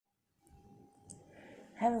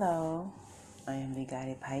Hello, I am the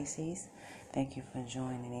Guided Pisces. Thank you for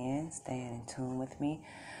joining in, staying in tune with me.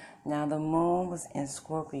 Now, the moon was in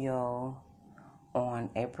Scorpio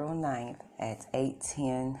on April 9th at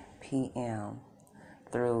 8:10 p.m.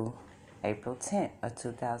 through April 10th of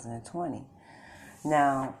 2020.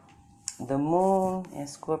 Now, the moon in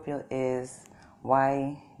Scorpio is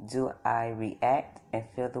why do I react and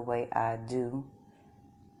feel the way I do?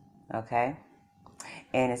 Okay?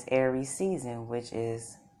 And it's Aries season, which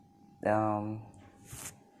is the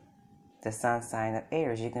sun sign of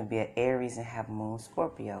Aries. You can be an Aries and have moon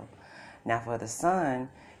Scorpio. Now for the sun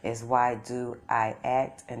is why do I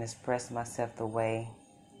act and express myself the way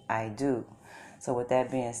I do. So with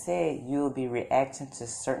that being said, you'll be reacting to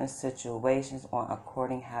certain situations on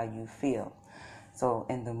according how you feel. So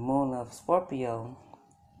in the moon of Scorpio,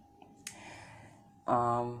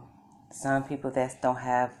 some people that don't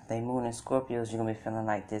have their moon in Scorpios, you're going to be feeling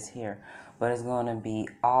like this here. But it's going to be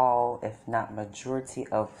all, if not majority,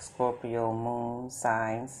 of Scorpio moon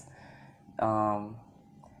signs.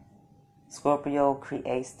 Scorpio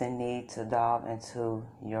creates the need to dive into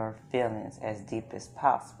your feelings as deep as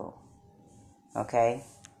possible. Okay?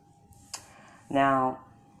 Now,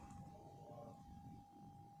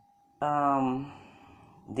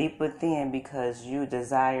 deep within, because you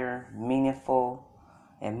desire meaningful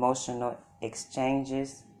emotional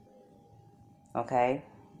exchanges, okay,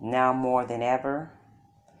 now more than ever.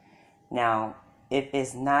 Now, if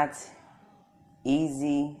it's not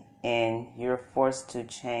easy and you're forced to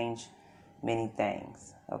change many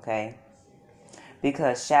things, okay,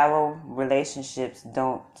 because shallow relationships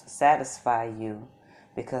don't satisfy you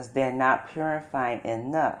because they're not purifying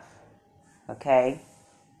enough, okay.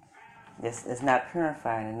 This is not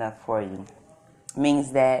purifying enough for you.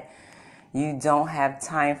 Means that you don't have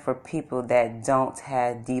time for people that don't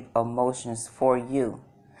have deep emotions for you.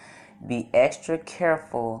 Be extra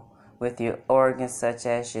careful with your organs such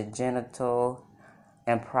as your genital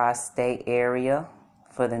and prostate area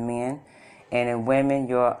for the men. And in women,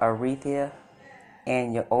 your urethra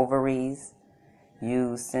and your ovaries.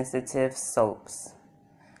 Use sensitive soaps.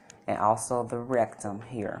 And also the rectum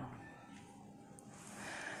here.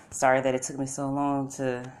 Sorry that it took me so long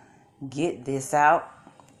to get this out.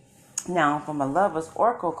 Now, for my Lover's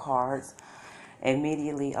Oracle cards,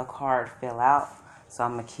 immediately a card fell out, so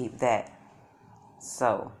I'm going to keep that.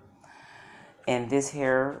 So, and this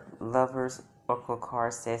here Lover's Oracle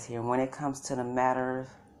card says here, when it comes to the matter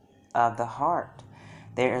of the heart,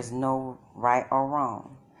 there is no right or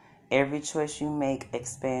wrong. Every choice you make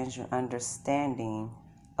expands your understanding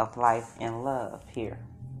of life and love here.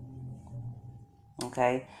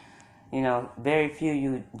 Okay? You know, very few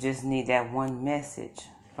you just need that one message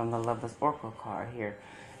from the Lover's Oracle card here.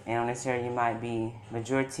 And on this here, you might be,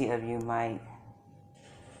 majority of you might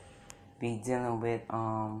be dealing with,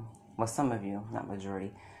 well, some of you, not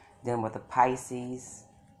majority, dealing with the Pisces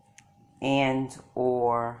and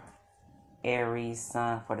or Aries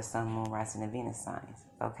sun for the sun, moon, rising, and Venus signs.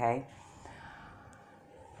 Okay?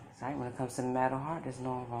 Sorry, when it comes to the matter of heart, there's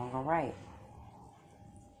no wrong or right.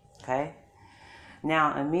 Okay?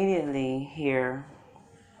 Now, immediately here,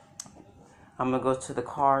 I'm going to go to the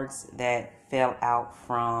cards that fell out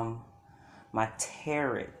from my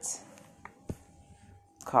tarot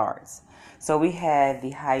cards. So we had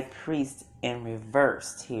the High Priest in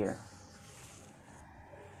reversed here.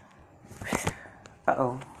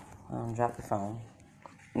 Uh-oh. Dropped the phone.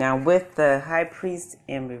 Now with the High Priest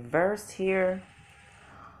in reversed here,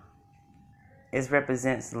 it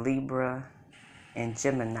represents Libra and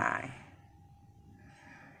Gemini.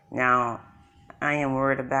 Now, I am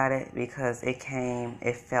worried about it because it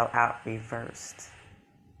fell out reversed.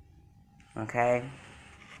 Okay?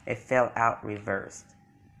 It fell out reversed.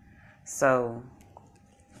 So,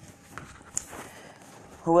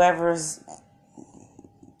 whoever's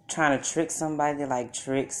trying to trick somebody, like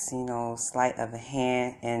tricks, sleight of a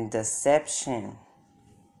hand and deception,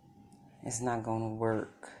 it's not going to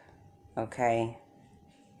work. Okay?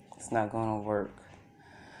 It's not going to work.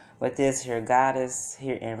 But this here goddess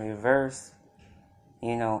here in reverse,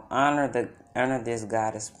 honor this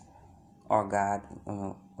goddess or God.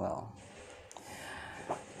 Well,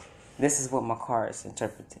 this is what my cards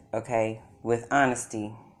interpret. Okay, with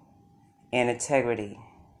honesty and integrity.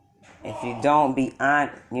 If you don't be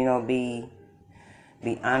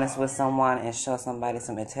be honest with someone and show somebody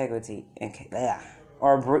some integrity,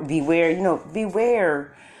 or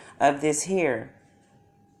beware of this here.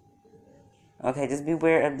 Okay, just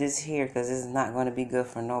beware of this here because this is not going to be good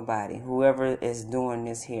for nobody. Whoever is doing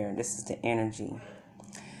this here, this is the energy.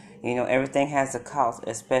 Everything has a cost,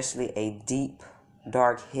 especially a deep,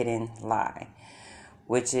 dark, hidden lie,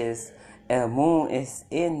 which is And the moon is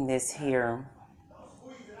in this here,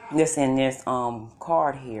 this in this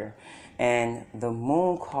card here. And the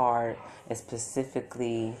moon card is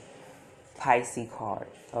specifically Pisces card,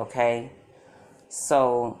 okay?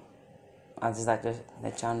 So I just like to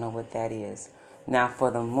let y'all know what that is. Now for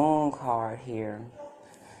the moon card here,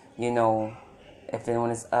 you know, if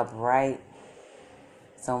anyone is upright,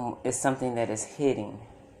 it's something that is hidden.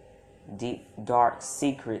 Deep, dark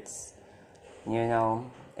secrets, you know,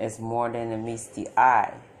 it's more than it meets the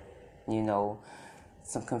eye, you know.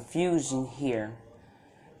 Some confusion here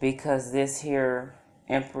because this here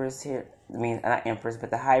Empress here, I mean, not Empress, but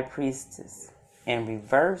the High Priestess in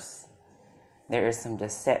reverse, there is some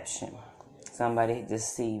deception. Somebody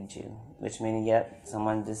deceived you, which means, yep,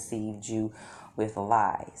 someone deceived you with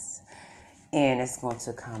lies. And it's going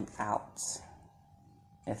to come out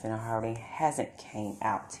if it already hasn't came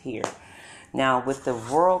out here. Now, with the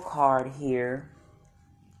World card here,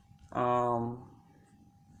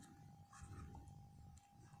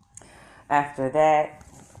 after that,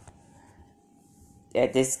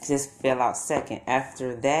 this just fell out second.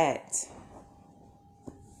 After that,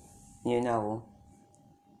 you know,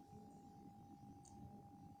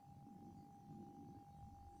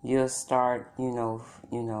 you'll start, you know,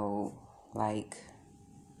 like,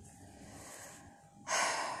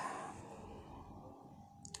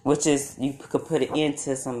 which is, you could put an end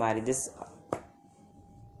to somebody.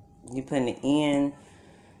 You put an end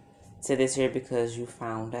to this here because you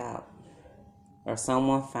found out. Or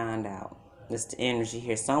someone found out. It's the energy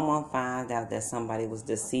here. Someone found out that somebody was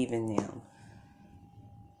deceiving them.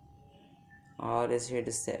 All this here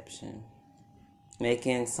deception.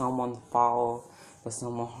 Making someone fall for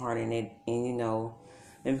someone hard and you know,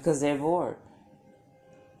 and because they're bored.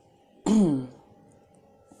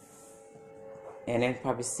 And they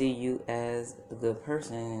probably see you as a good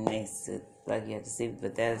person and they sit like you have to see,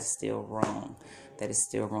 but that is still wrong. That is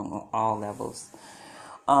still wrong on all levels.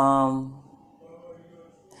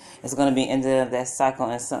 It's going to be end of that cycle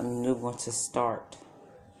and something new going to start.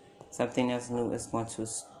 Something else new is going to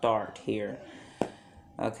start here.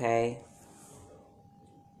 Okay?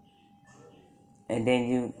 And then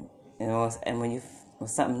you know, and when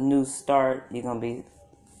something new start, you're going to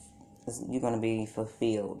be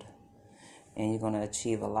fulfilled. And you're going to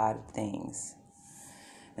achieve a lot of things.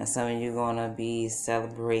 And some of you going to be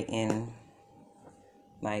celebrating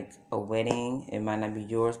like a wedding. It might not be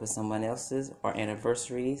yours, but someone else's, or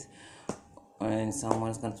anniversaries, and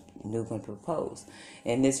someone's going to propose.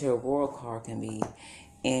 And this here World card can be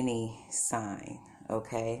any sign,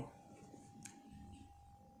 okay?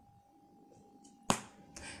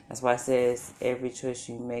 That's why it says every choice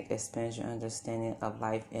you make expands your understanding of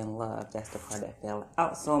life and love. That's the card that fell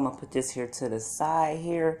out. So I'm going to put this here to the side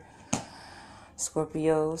here,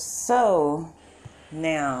 Scorpio. So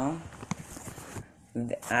now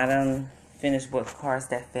I done finished what cards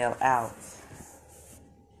that fell out.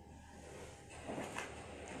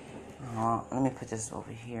 Let me put this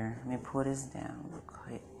over here. Let me pull this down real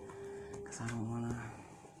quick because I don't want to.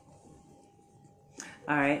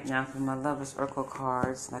 Alright, now for my Lover's Oracle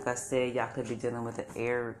cards, like I said, y'all could be dealing with the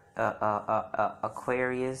air,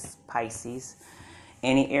 Aquarius, Pisces,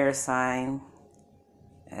 any air sign,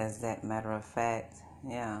 as that matter of fact,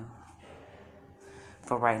 yeah.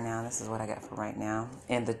 For right now, this is what I got for right now.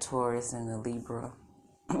 And the Taurus and the Libra,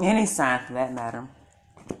 any sign for that matter.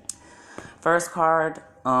 First card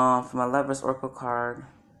for my Lover's Oracle card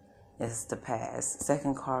is the past.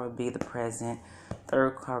 Second card would be the present.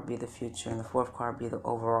 Third card would be the future. And the fourth card would be the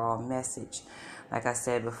overall message. Like I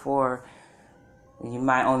said before, you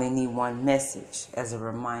might only need one message as a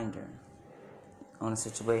reminder on a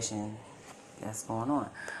situation that's going on.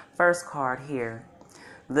 First card here.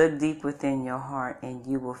 Look deep within your heart and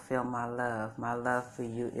you will feel my love. My love for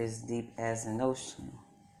you is deep as an ocean.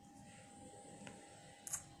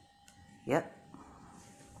 Yep.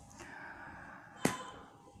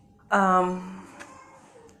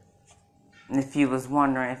 If you was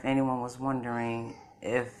wondering, if anyone was wondering,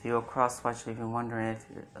 if you're a cross watcher, if you're wondering if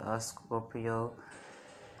you're a Scorpio,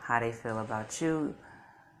 how they feel about you,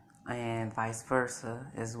 and vice versa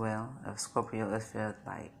as well. If Scorpio, if you're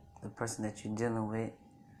like the person that you're dealing with,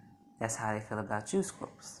 that's how they feel about you,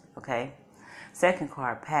 Scorpios. Okay? Second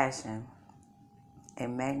card, passion. A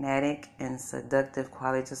magnetic and seductive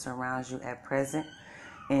quality surrounds you at present.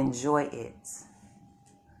 Enjoy it.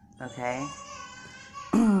 Okay?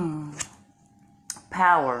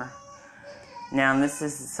 Power. Now, this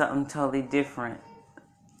is something totally different.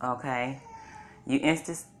 Okay? You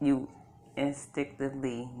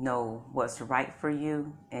instinctively know what's right for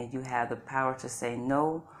you, and you have the power to say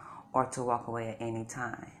no or to walk away at any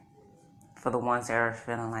time. For the ones that are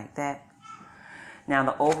feeling like that, Now,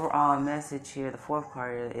 the overall message here, the fourth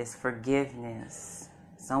card, is forgiveness.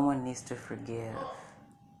 Someone needs to forgive.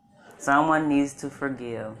 Someone needs to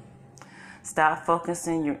forgive. Stop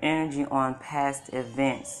focusing your energy on past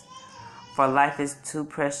events. For life is too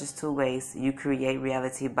precious to waste. You create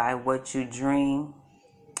reality by what you dream,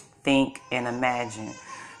 think, and imagine.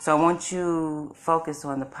 So I want you to focus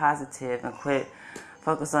on the positive and quit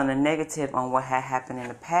focus on the negative, on what had happened in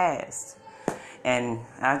the past. And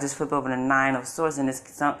I just flip over the 9 of Swords, and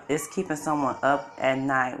it's keeping someone up at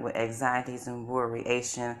night with anxieties and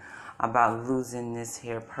worryation about losing this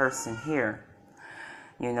here person here.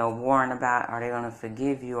 You know, worrying about, are they going to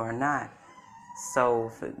forgive you or not?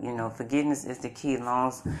 So, you know, forgiveness is the key. As long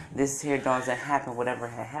as this here doesn't happen, whatever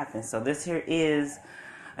had happened. So this here is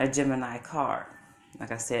a Gemini card.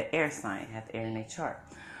 Like I said, air sign, have air in their chart.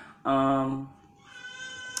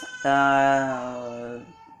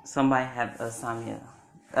 Somebody had insomnia,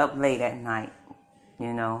 up late at night,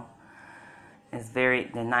 you know. It's the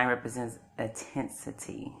 9 represents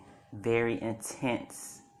intensity, very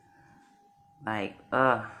intense. Like,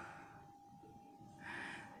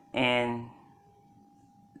 and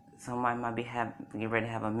somebody might be get ready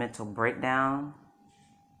to have a mental breakdown.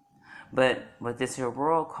 But with this here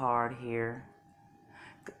World card here,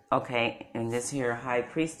 okay, and this here High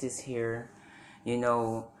Priestess here, you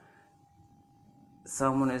know,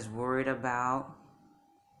 someone is worried about,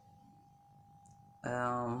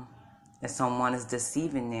 and someone is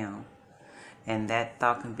deceiving them. And that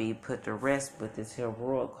thought can be put to rest with this here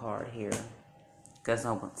World card here. Because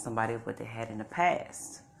somebody what they had in the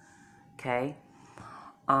past. Okay?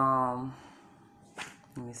 Let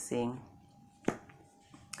me see.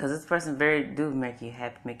 Because this person do make you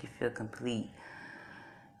happy, make you feel complete.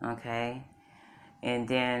 Okay? And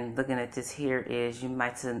then looking at this here is you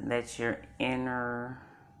might let your inner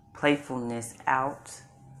playfulness out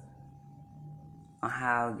on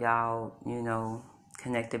how y'all, you know,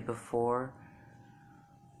 connected before.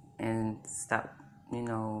 And stop, you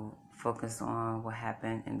know, focus on what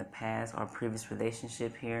happened in the past or previous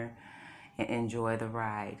relationship here. And enjoy the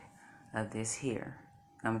ride of this here.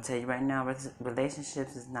 I'm going to tell you right now,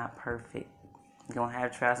 relationships is not perfect. You're going to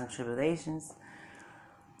have trials and tribulations.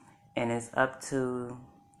 And it's up to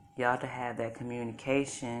y'all to have that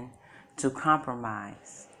communication to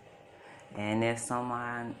compromise. And if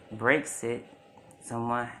someone breaks it,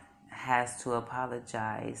 someone has to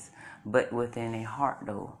apologize, but within a heart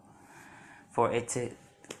though, for it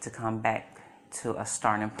to come back to a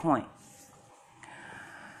starting point.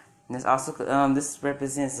 And this also this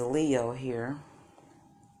represents Leo here.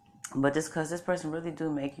 But just because this person really do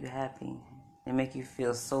make you happy, they make you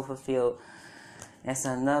feel so fulfilled. That's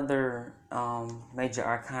another major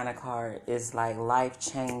arcana card. Is like life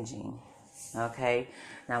changing. Okay.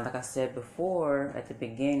 Now, like I said before at the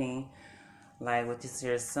beginning, like with this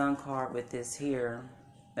here Sun card, with this here,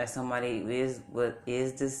 that somebody is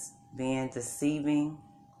this being deceiving,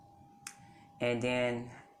 and then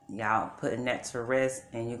y'all putting that to rest,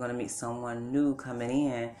 and you're gonna meet someone new coming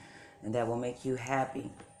in, and that will make you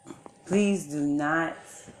happy. Please do not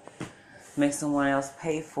make someone else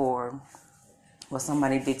pay for what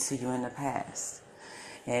somebody did to you in the past.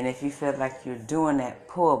 And if you feel like you're doing that,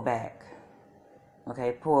 pull back.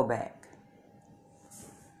 Okay, pull back.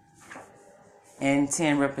 And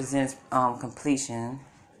 10 represents completion.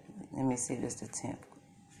 Let me see if this is the 10th.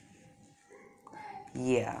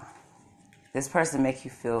 Yeah. This person make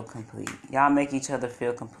you feel complete. Y'all make each other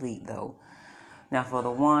feel complete though. Now for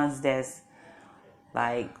the ones that's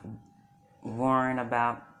like worrying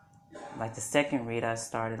about, like the second read I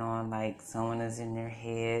started on, like someone is in their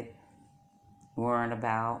head worrying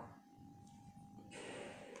about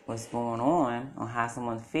what's going on how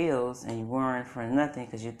someone feels, and you're worrying for nothing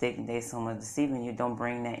because you think there's someone deceiving you. Don't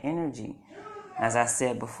bring that energy. As I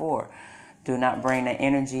said before, do not bring that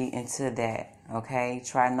energy into that. Okay,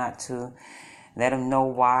 try not to let them know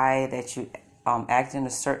why that you act in a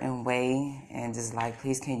certain way, and just like,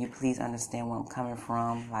 please, can you please understand where I'm coming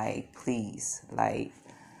from? Like, please, like,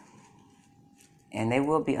 and they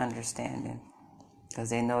will be understanding because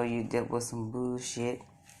they know you dealt with some bullshit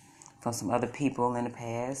from some other people in the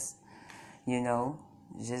past. You know,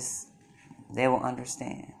 just they will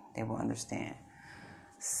understand. They will understand.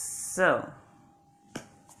 So,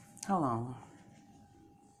 hold on.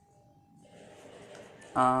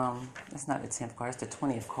 It's not the 10th card, it's the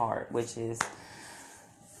 20th card, which is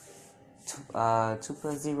 2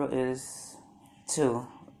 plus 0 is 2.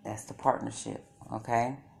 That's the partnership,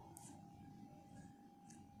 okay?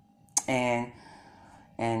 And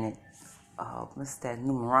what's that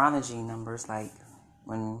numerology numbers, like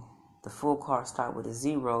when the full card start with a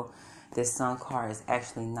 0, This Sun card is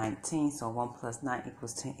actually 19, so 1 plus 9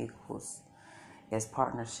 equals 10 equals is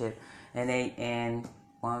partnership, and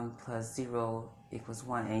 1 plus 0 equals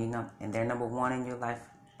 1, and they're number 1 in your life,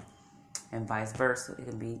 and vice versa. It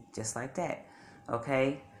can be just like that.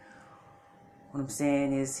 Okay. What I'm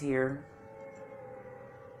saying is here,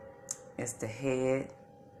 it's the head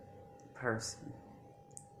person.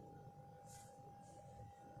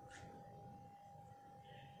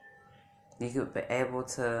 You could be able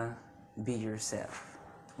to be yourself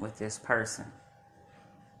with this person.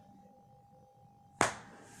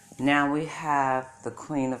 Now we have the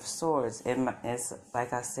Queen of Swords. It's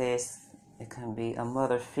like I said, it can be a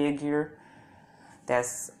mother figure.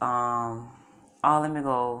 That's let me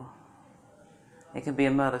go. It could be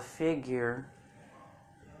a mother figure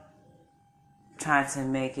trying to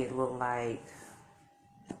make it look like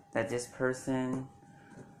that this person,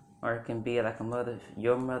 or it can be like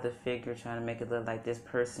your mother figure trying to make it look like this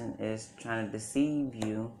person is trying to deceive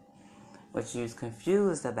you, but you're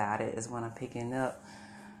confused about it is what I'm picking up.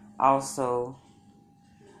 Also,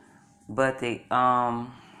 but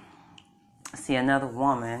see another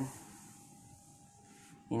woman,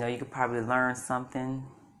 you could probably learn something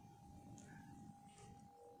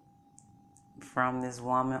from this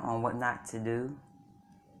woman on what not to do.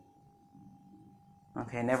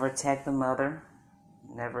 Okay, never attack the mother.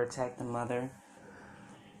 Never attack the mother.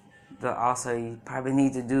 But also, you probably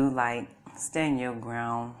need to do stand your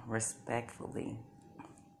ground respectfully.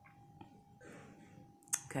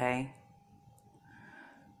 Okay.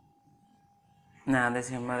 Now, this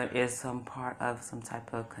here mother is some part of some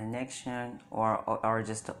type of connection or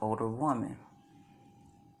just an older woman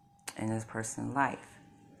in this person's life.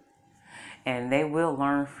 And they will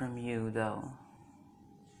learn from you, though.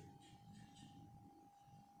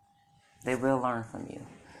 They will learn from you.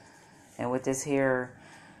 And with this here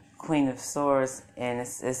Queen of Swords, and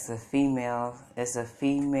it's a female,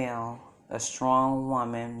 a strong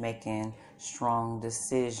woman making strong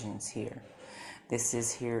decisions here. This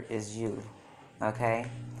is you. Okay?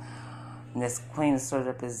 And this Queen of Swords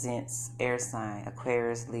represents air sign,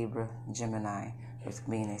 Aquarius, Libra, Gemini, which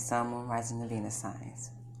being a Sun, Moon, Rising, and Venus signs,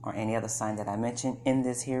 or any other sign that I mentioned in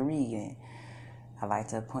this here reading. I like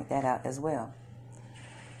to point that out as well.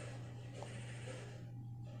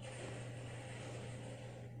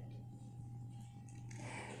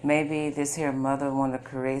 Maybe this here mother want to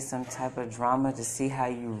create some type of drama to see how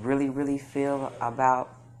you really, really feel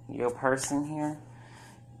about your person here.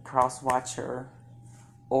 Cross watcher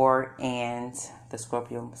and the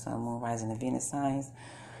Scorpio, Sun, Moon, Rising, and Venus signs.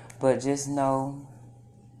 But just know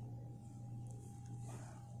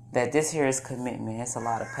that this here is commitment. It's a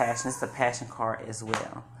lot of passion. It's the passion card as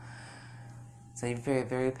well. So you're very,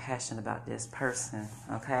 very passionate about this person,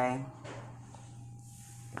 okay?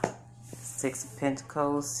 6 of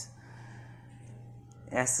Pentacles.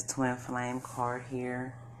 That's the twin flame card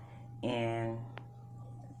here. And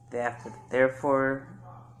therefore,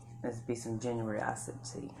 let's be some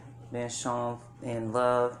generosity. Being shown in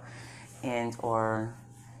love or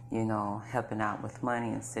helping out with money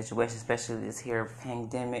and situations, especially this here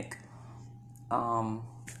pandemic,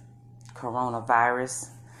 coronavirus.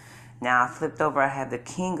 Now I flipped over, I have the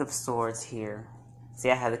King of Swords here. See,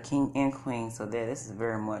 I have the King and Queen, so this is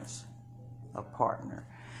very much a partner.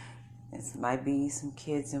 It might be some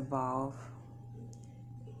kids involved.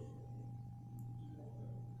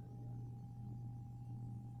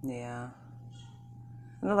 Yeah.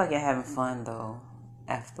 It looks like you're having fun though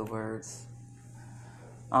afterwards.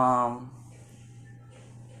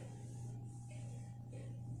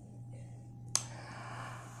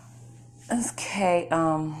 Okay,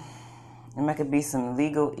 there might could be some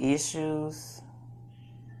legal issues.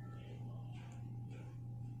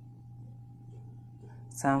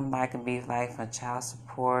 Somebody could be like for child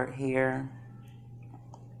support here.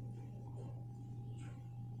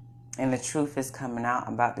 And the truth is coming out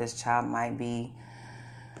about this child. Might be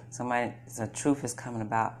the truth is coming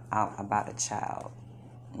out about a child,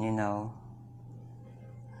 Then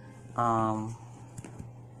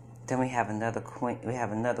we have another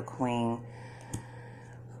queen.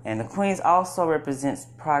 And the queens also represents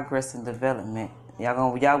progress and development.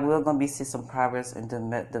 Y'all will gonna be seeing some progress and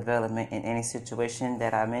development in any situation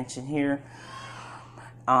that I mentioned here.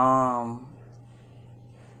 Now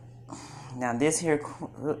this here,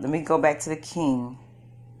 let me go back to the king,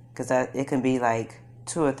 because it can be like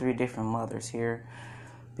 2 or 3 different mothers here,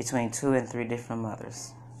 between 2 and 3 different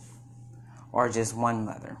mothers, or just one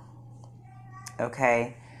mother.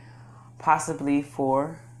 Okay, possibly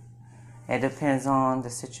 4. It depends on the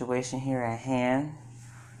situation here at hand.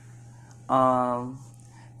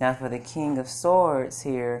 Now for the King of Swords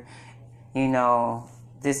here,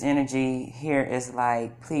 this energy here is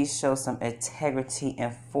like, please show some integrity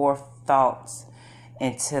and forethought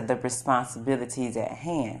into the responsibilities at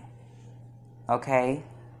hand. Okay?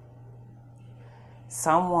 If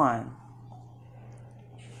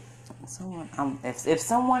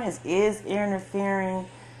someone is interfering,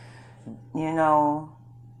 you know,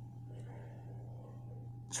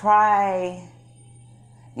 try.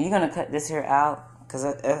 You're gonna cut this here out because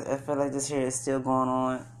I feel like this here is still going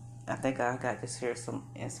on. I think I got this here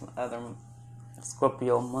in some other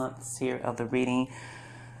Scorpio months here of the reading.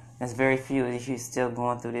 There's very few of you still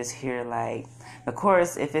going through this here. Like, of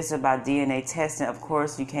course, if it's about DNA testing, of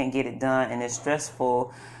course you can't get it done, and it's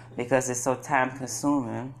stressful because it's so time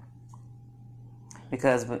consuming.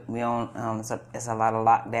 Because we on it's a lot of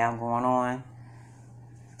lockdown going on.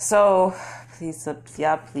 So please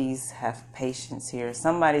have patience here.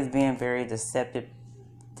 Somebody's being very deceptive,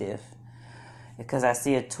 because I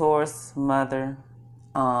see a Taurus mother,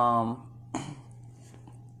 and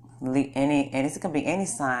it's gonna be any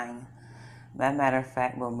sign. As a matter of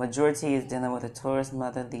fact, well, majority is dealing with a Taurus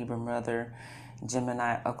mother, Libra mother,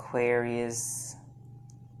 Gemini, Aquarius,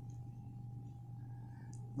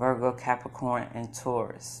 Virgo, Capricorn, and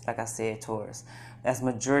Taurus. Like I said, Taurus. That's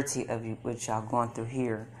majority of you, which y'all going through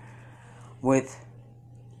here with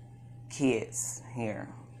kids here,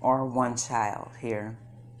 or one child here.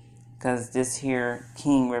 Because this here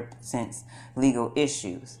king represents legal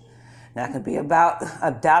issues. Now, it could be about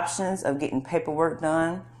adoptions, of getting paperwork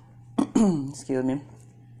done. Excuse me.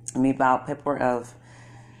 It could be about paperwork of,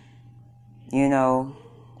 you know,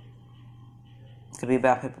 it could be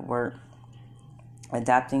about paperwork,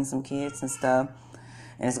 adopting some kids and stuff.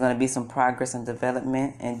 And it's going to be some progress and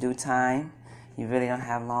development in due time. You really don't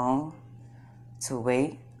have long to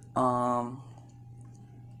wait.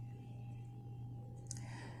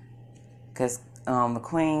 Because the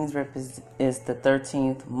Queen's is the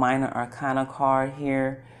 13th minor arcana card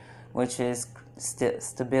here, which is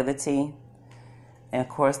stability. And of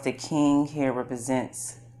course, the King here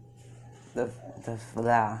represents the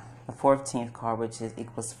 14th card, which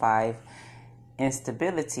equals 5,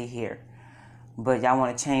 instability here. But y'all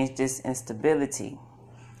want to change this instability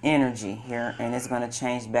energy here, and it's going to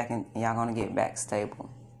change back, and y'all going to get back stable.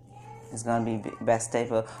 It's going to be back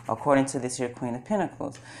stable according to this here Queen of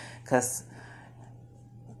Pentacles. Because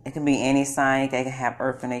it can be any sign. They can have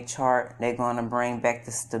Earth in their chart. They're going to bring back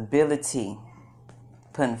the stability,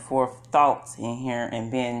 putting forth thoughts in here and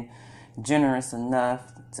being generous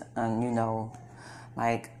enough to, you know,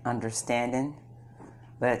 like understanding.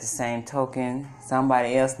 But at the same token,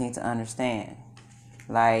 somebody else needs to understand.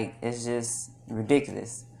 Like, it's just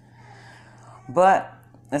ridiculous. But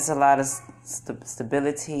there's a lot of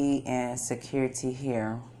stability and security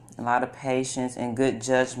here. A lot of patience and good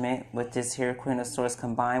judgment with this here Queen of Swords,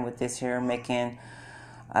 combined with this here making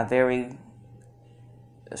a very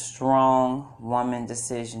strong woman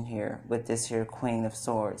decision here with this here Queen of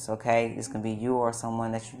Swords. Okay, this can be you or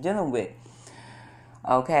someone that you're dealing with.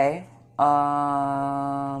 Okay.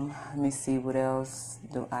 Let me see, what else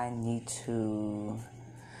do I need to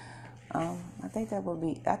I think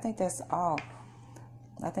that's all.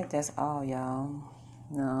 I think that's all, y'all.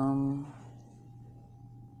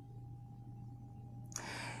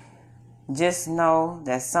 Just know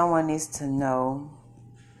that someone needs to know,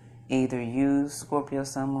 either you, Scorpio,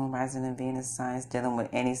 Sun, Moon, Rising, and Venus signs, dealing with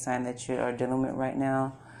any sign that you are dealing with right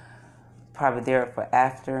now, probably there for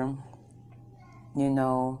after, you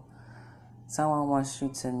know, someone wants you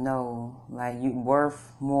to know, like, you're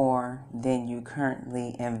worth more than you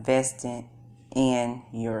currently investing in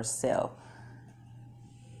yourself.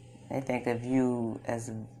 They think of you as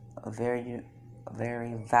a very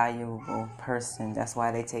valuable person. That's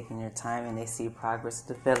why they're taking their time, and they see progress,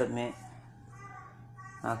 development.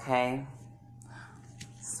 Okay?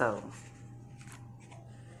 So,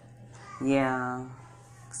 yeah.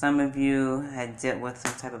 Some of you had dealt with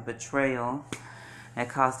some type of betrayal that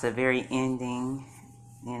caused the very ending.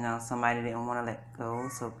 You know, somebody didn't want to let go,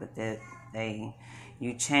 so but that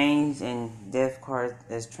you changed, and death card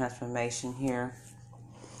is transformation here.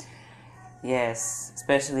 Yes,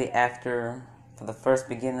 especially after, for the first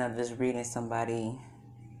beginning of this reading, somebody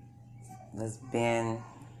has been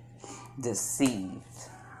deceived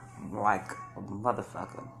like a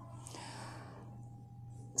motherfucker.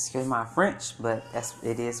 Excuse my French, but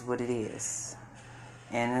it is what it is.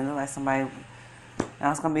 And it looks like somebody, now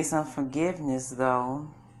it's going to be some forgiveness though,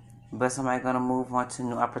 but somebody going to move on to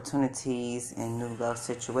new opportunities and new love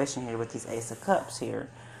situation here with these Ace of Cups here.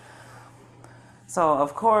 So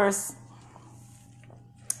of course,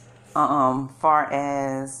 far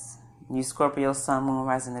as, You Scorpio, Sun, Moon,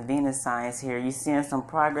 Rising, and Venus signs here. You're seeing some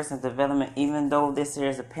progress and development, even though this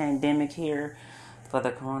is a pandemic here for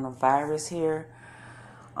the coronavirus here,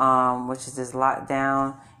 which is this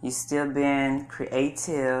lockdown. You still being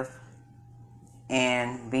creative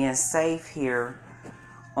and being safe here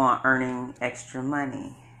on earning extra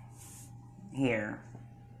money here.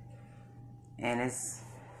 And it's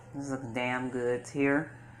looking damn good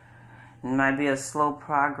here. It might be a slow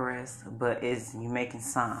progress, but you're making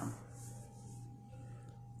some.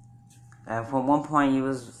 For one point, you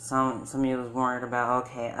was some of you was worried about,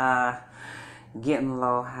 okay, getting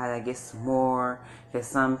low, how to get some more. Because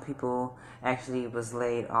some people actually was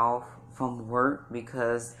laid off from work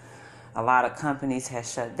because a lot of companies had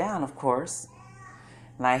shut down, of course.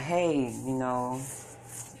 Like, hey, you know,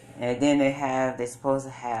 and then they're supposed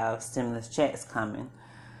to have stimulus checks coming.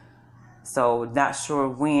 So not sure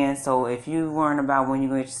when. So if you weren't about when you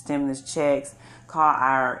get your stimulus checks, call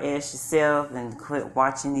IRS yourself and quit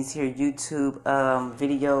watching these here YouTube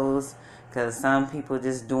videos, because some people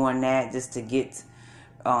just doing that just to get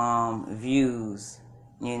views,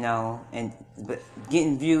 you know, and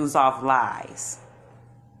getting views off lies.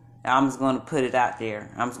 I'm just going to put it out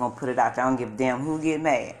there. I don't give a damn who get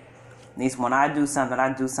mad. At least when I do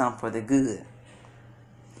something for the good.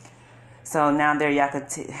 So now there y'all could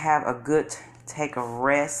take a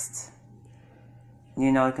rest.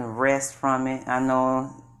 You know, you can rest from it. I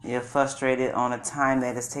know you're frustrated on the time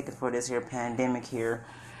that it's taken for this here pandemic here.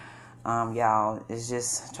 Y'all, it's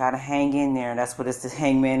just try to hang in there. That's what this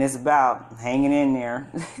hangman is about. Hanging in there.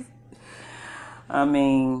 I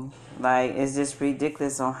mean, like, it's just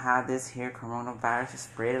ridiculous on how this here coronavirus is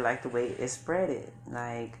spread like the way it's spread it.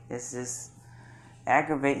 Like, it's just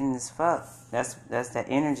aggravating as fuck. That's that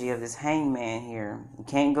energy of this hangman here. You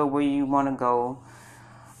can't go where you want to go.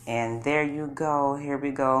 And there you go. Here we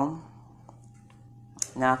go.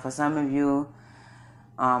 Now, for some of you,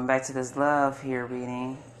 back to this love here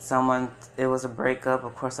reading. It was a breakup,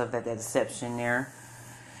 of course, of that deception there.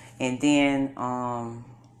 And then,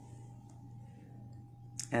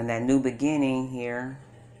 and that new beginning here.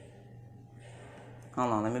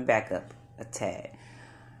 Hold on, let me back up a tad.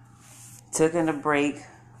 Taking a break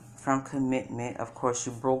from commitment. Of course,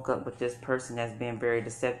 you broke up with this person that's been very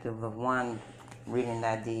deceptive of one reading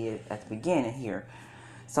that I did at the beginning here.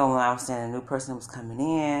 So when I was saying a new person was coming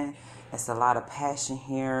in, it's a lot of passion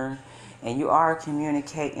here. And you are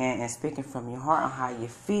communicating and speaking from your heart on how you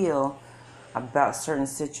feel about certain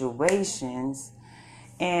situations.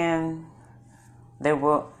 And there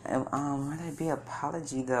will be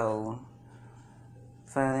apology though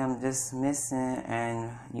for them dismissing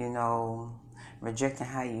and, you know, rejecting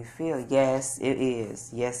how you feel. Yes, it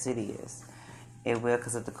is. Yes, it is. It will,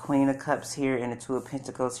 because of the Queen of Cups here and the Two of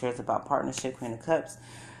Pentacles here. It's about partnership. Queen of Cups.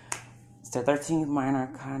 It's the 13th minor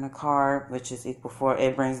kind of card, which is equal 4.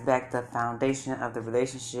 It brings back the foundation of the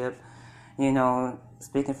relationship. You know,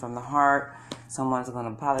 speaking from the heart. Someone's going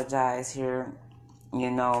to apologize here. You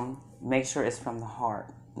know, make sure it's from the heart.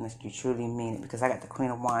 Unless you truly mean it. Because I got the Queen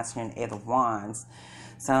of Wands here and the Eight of Wands.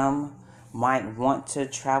 Some might want to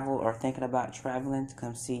travel or thinking about traveling to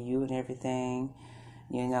come see you and everything.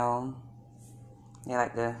 You know, they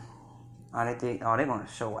like to, they're going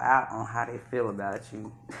to show out on how they feel about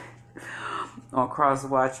you. On cross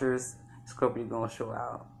watchers, Scorpio going to show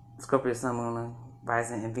out. Scorpio, Sun, Moon,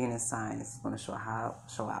 Rising, and Venus signs going to show out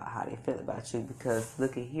how they feel about you. Because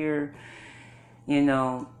look at here, you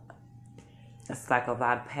know, it's like a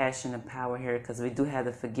lot of passion and power here, because we do have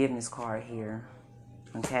the forgiveness card here.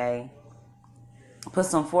 Okay? Put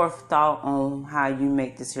some forethought on how you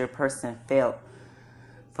make this here person felt,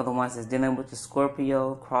 for the ones that's dealing with the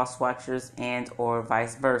Scorpio, cross watchers, and or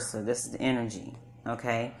vice versa. This is the energy.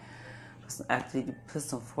 Okay? So after you put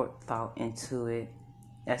some forethought into it,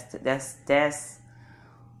 that's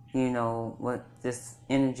you know what this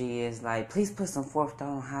energy is like. Please put some forethought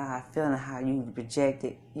on how I feel and how you reject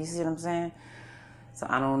it. You see what I'm saying? So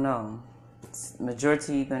I don't know.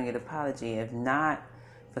 Majority you're gonna get apology. If not,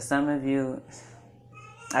 for some of you,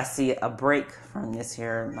 I see a break from this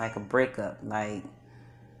here, like a breakup, like,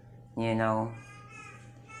 you know.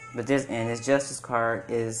 But this Justice card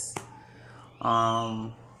is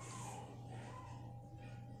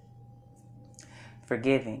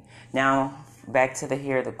forgiving. Now back to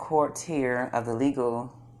the court here of the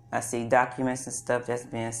legal. I see documents and stuff that's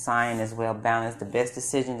being signed as well. Balanced, the best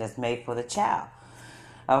decision that's made for the child.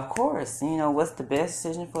 Of course, you know, what's the best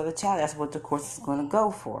decision for the child? That's what the court is going to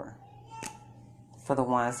go for. For the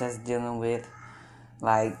ones that's dealing with,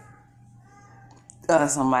 like,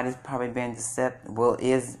 somebody's probably been deceptive. Well,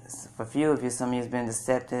 for a few of you, some of you's been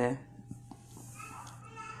deceptive.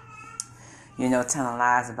 you know, telling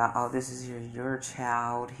lies about, oh, this is your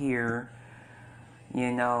child here,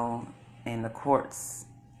 you know, in the courts.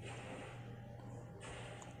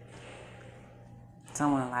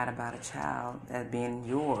 Someone lied about a child that being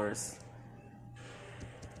yours.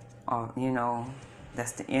 Or, you know,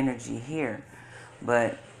 that's the energy here.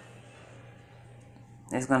 But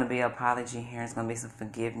there's going to be an apology here. There's going to be some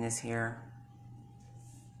forgiveness here.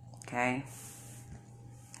 Okay?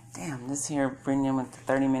 Damn, this here bring them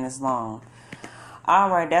 30 minutes long.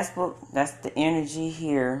 Alright, that's the energy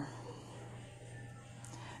here.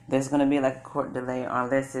 There's going to be like a court delay,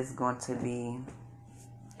 unless it's going to be,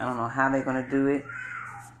 I don't know how they're going to do it.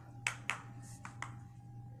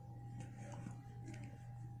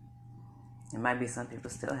 It might be some people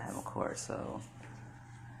still have a court, so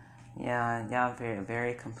yeah, y'all very,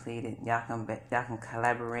 very completed. Y'all can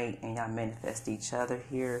collaborate and y'all manifest each other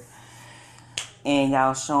here. And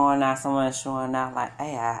y'all showing out, someone showing out like,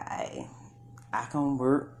 hey, I can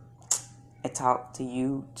work and talk to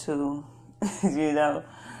you too. You know?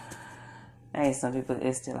 Hey, some people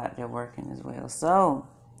is still out there working as well. So,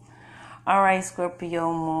 alright,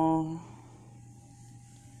 Scorpio Moon.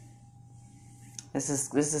 This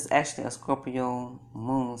is actually a Scorpio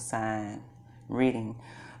Moon sign reading,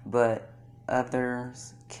 but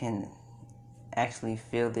others can actually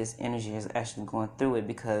feel this energy is actually going through it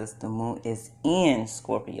because the moon is in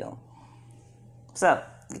Scorpio. So,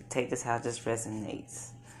 take this how it just resonates.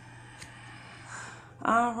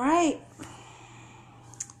 All right.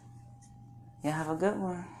 Y'all have a good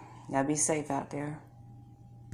one. Y'all be safe out there.